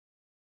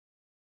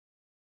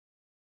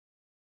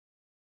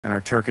and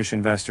our Turkish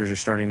investors are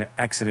starting to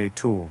exit a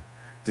tool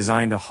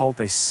designed to halt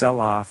a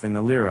sell-off in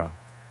the lira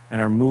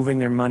and are moving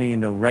their money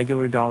into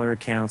regular dollar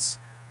accounts,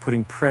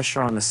 putting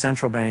pressure on the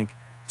central bank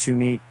to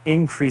meet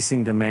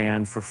increasing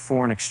demand for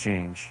foreign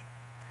exchange.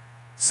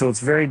 So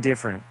it's very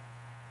different.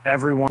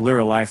 Everyone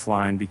lira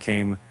lifeline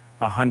became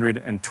a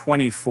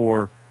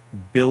 $124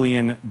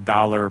 billion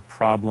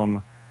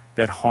problem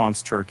that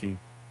haunts Turkey.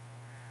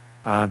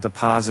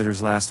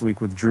 Depositors last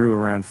week withdrew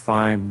around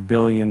 $5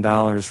 billion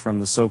from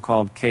the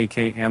so-called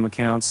KKM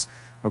accounts,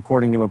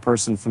 according to a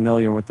person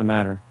familiar with the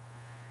matter.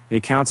 The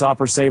accounts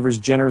offer savers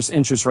generous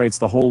interest rates,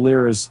 the whole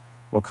liras,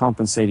 while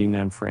compensating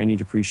them for any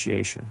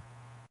depreciation.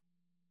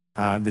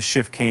 The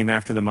shift came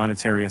after the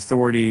Monetary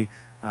Authority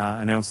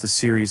announced a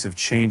series of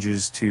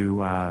changes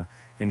to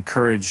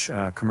encourage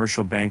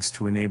commercial banks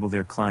to enable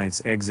their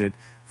clients' exit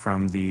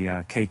from the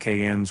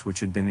KKMs, which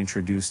had been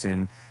introduced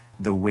in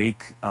the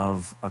wake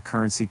of a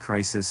currency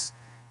crisis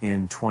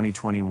in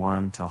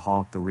 2021 to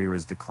halt the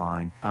lira's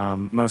decline.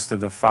 Most of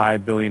the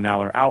 $5 billion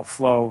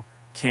outflow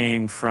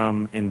came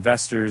from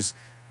investors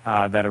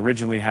that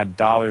originally had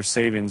dollar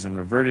savings and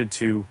reverted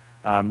to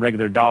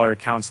regular dollar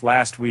accounts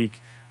last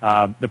week.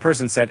 The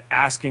person said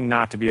asking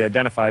not to be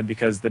identified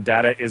because the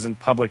data isn't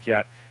public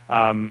yet.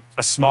 A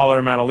smaller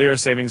amount of lira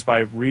savings by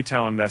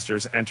retail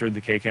investors entered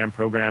the KKM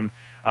program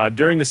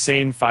during the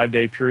same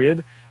 5-day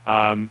period,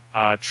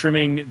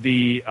 trimming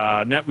the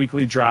net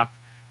weekly drop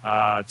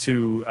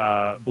to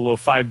below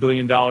 $5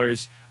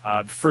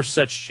 billion, first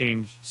such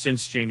change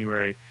since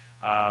January.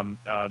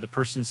 The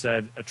person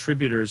said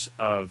attributors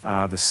of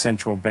the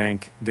central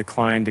bank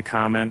declined to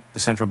comment. The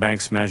central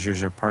bank's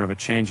measures are part of a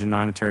change in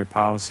monetary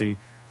policy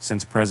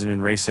since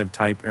President Recep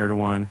Tayyip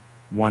Erdogan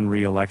won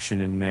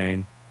re-election in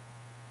May.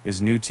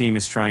 His new team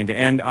is trying to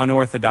end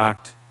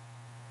unorthodox,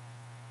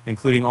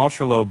 including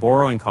ultra-low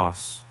borrowing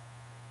costs.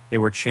 They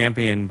were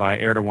championed by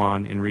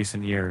Erdogan in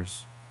recent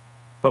years,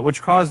 but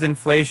which caused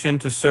inflation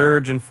to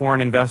surge and foreign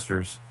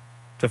investors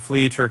to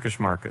flee Turkish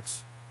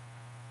markets.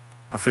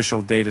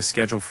 Official data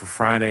scheduled for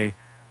Friday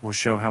will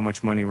show how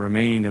much money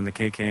remained in the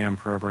KKM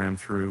program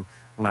through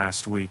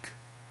last week.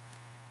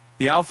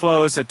 The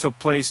outflows that took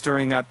place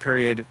during that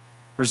period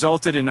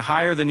resulted in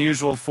higher than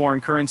usual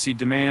foreign currency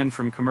demand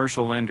from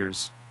commercial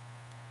lenders,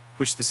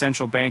 which the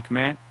central bank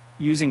met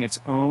using its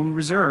own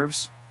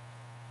reserves,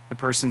 the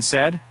person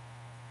said.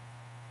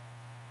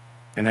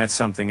 And that's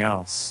something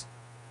else.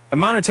 The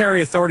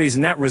Monetary Authority's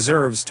net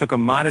reserves took a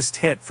modest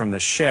hit from the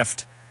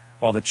shift,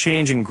 while the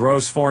change in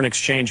gross foreign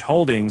exchange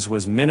holdings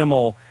was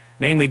minimal,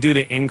 mainly due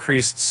to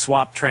increased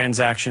swap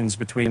transactions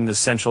between the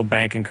central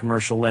bank and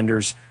commercial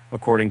lenders,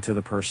 according to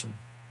the person.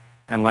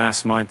 And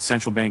last month,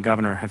 Central Bank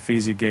Governor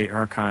Hafize Gaye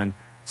Erkan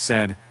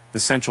said the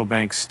central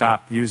bank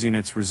stopped using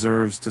its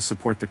reserves to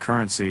support the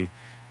currency,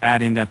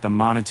 adding that the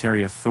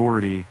Monetary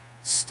Authority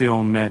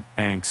still met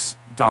banks'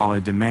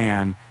 dollar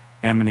demand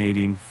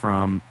emanating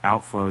from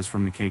outflows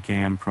from the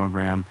KKM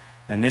program.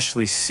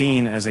 Initially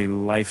seen as a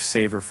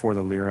lifesaver for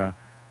the lira,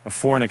 a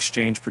foreign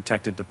exchange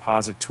protected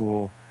deposit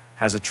tool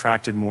has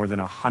attracted more than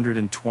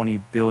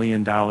 $120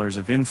 billion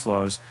of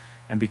inflows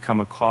and become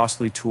a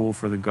costly tool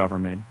for the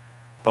government.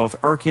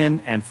 Both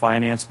Erkan and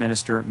Finance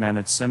Minister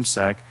Mehmet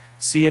Şimşek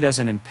see it as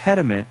an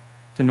impediment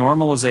to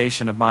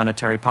normalization of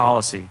monetary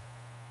policy.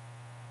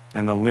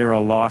 And the lira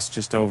lost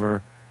just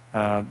over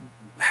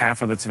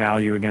half of its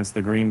value against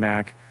the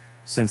greenback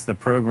since the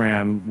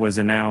program was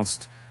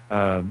announced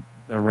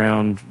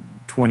around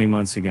 20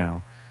 months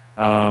ago.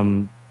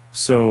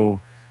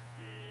 So